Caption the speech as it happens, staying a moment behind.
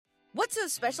What's so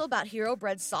special about Hero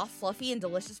Bread's soft, fluffy, and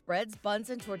delicious breads, buns,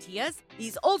 and tortillas?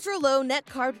 These ultra-low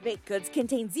net-carb baked goods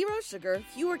contain zero sugar,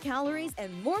 fewer calories,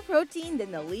 and more protein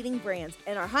than the leading brands,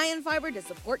 and are high in fiber to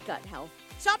support gut health.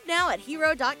 Shop now at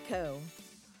hero.co.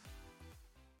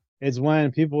 It's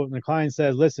when the client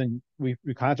says, listen, we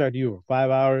contract you for 5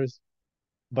 hours,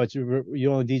 but you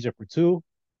only DJ for 2,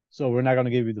 so we're not going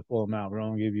to give you the full amount. We're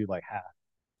only going to give you like half.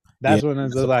 That's when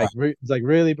it's like,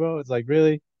 really, bro? It's like,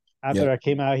 really? After I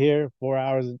came out here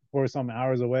 4 something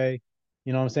hours away,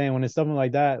 you know what I'm saying? When it's something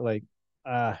like that, like,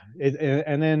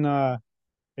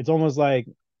 it's almost like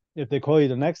if they call you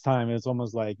the next time, it's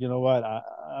almost like, you know what,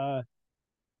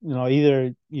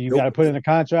 either you got to put in a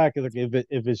contract. Like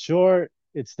if it's short,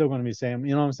 it's still going to be same.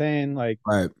 You know what I'm saying? Like,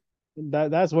 right.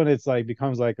 That's when it's like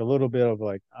becomes like a little bit of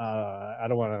like, I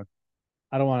don't want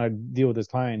to deal with this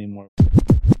client anymore.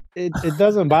 It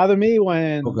doesn't bother me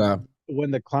when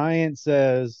the client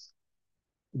says,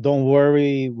 don't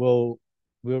worry, we're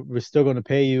still going to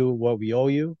pay you what we owe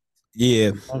you. Yeah.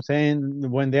 You know what I'm saying,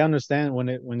 when they understand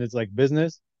when it's like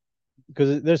business,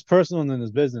 because there's personal and then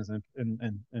there's business,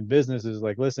 and business is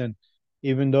like, listen,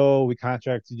 even though we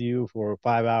contracted you for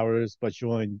 5 hours, but you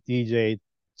only DJ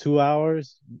 2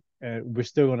 hours, we're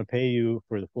still going to pay you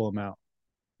for the full amount.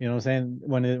 You know what I'm saying?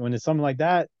 When it's something like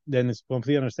that, then it's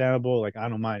completely understandable. Like, I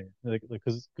don't mind it, like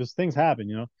because things happen,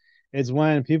 you know. It's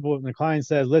when the client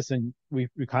says, listen, we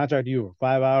contracted you for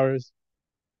 5 hours,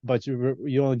 but you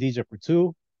only DJ for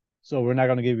 2, so we're not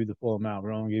going to give you the full amount.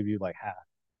 We're only going to give you like half.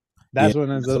 That's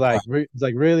when it's like,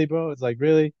 really, bro? It's like,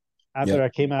 really? After I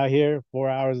came out here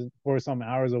 4 something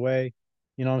hours away,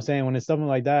 you know what I'm saying? When it's something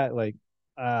like that, like,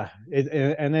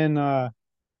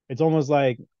 it's almost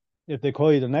like if they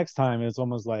call you the next time, it's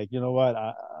almost like, you know what,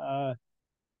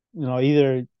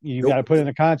 either you got to put in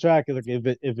a contract. Like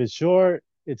if it's short,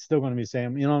 it's still going to be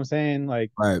same. You know what I'm saying?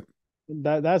 Like, right.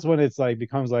 That's when it's like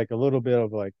becomes like a little bit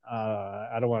of like,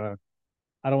 I don't want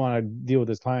to deal with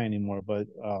this client anymore. But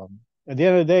at the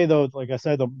end of the day, though, like I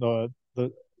said,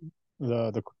 the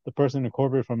person in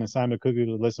corporate from Assignment Cookie,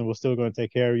 listen, we're still going to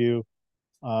take care of you.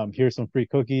 Here's some free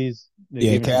cookies.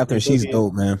 Catherine, she's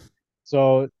dope, man.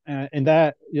 So in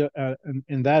that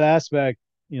aspect,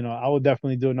 I would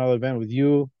definitely do another event with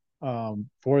you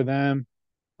for them.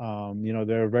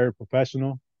 They're very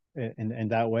professional in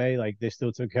that way. Like, they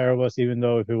still took care of us, even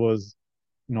though if it was,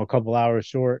 a couple hours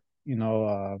short,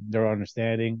 they're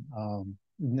understanding.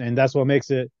 And that's what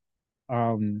makes it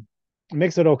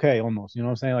okay almost. You know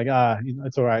what I'm saying? Like,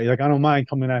 it's all right. Like, I don't mind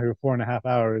coming out here 4.5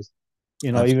 hours,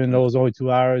 even though it's only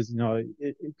 2 hours,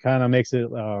 it kind of makes it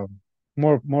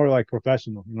more like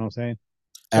professional. You know what I'm saying?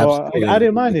 So I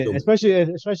didn't mind it,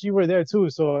 especially you were there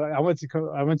too. So I went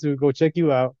to go check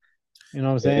you out. You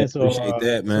know what I'm saying? Appreciate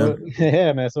that, man.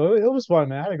 Yeah, man. So it was fun,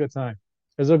 man. I had a good time.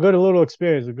 It was a good little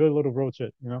experience, a good little road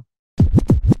trip,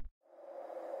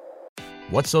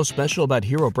 What's so special about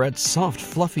Hero Bread's soft,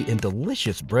 fluffy, and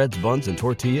delicious breads, buns, and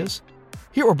tortillas?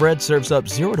 Hero Bread serves up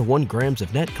 0 to 1 grams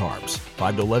of net carbs,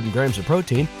 5 to 11 grams of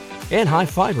protein, and high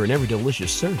fiber in every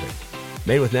delicious serving.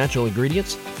 Made with natural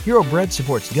ingredients, Hero Bread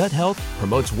supports gut health,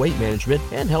 promotes weight management,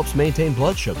 and helps maintain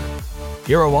blood sugar.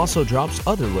 Hero also drops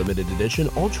other limited edition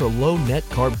ultra-low net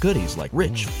carb goodies like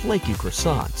rich, flaky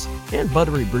croissants and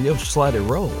buttery brioche slider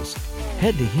rolls.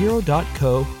 Head to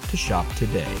hero.co to shop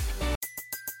today.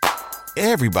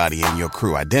 Everybody in your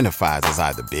crew identifies as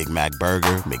either Big Mac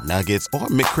Burger, McNuggets, or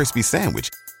McCrispy Sandwich.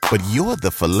 But you're the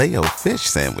Filet-O-Fish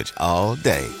Sandwich all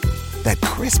day. That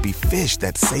crispy fish,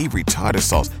 that savory tartar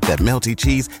sauce, that melty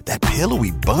cheese, that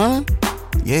pillowy bun.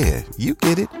 Yeah, you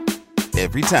get it.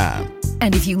 Every time.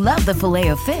 And if you love the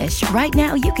Filet-O-Fish, right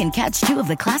now you can catch 2 of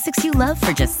the classics you love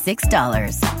for just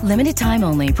 $6. Limited time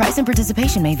only. Price and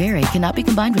participation may vary. Cannot be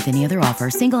combined with any other offer.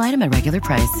 Single item at regular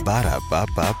price.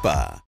 Ba-da-ba-ba-ba.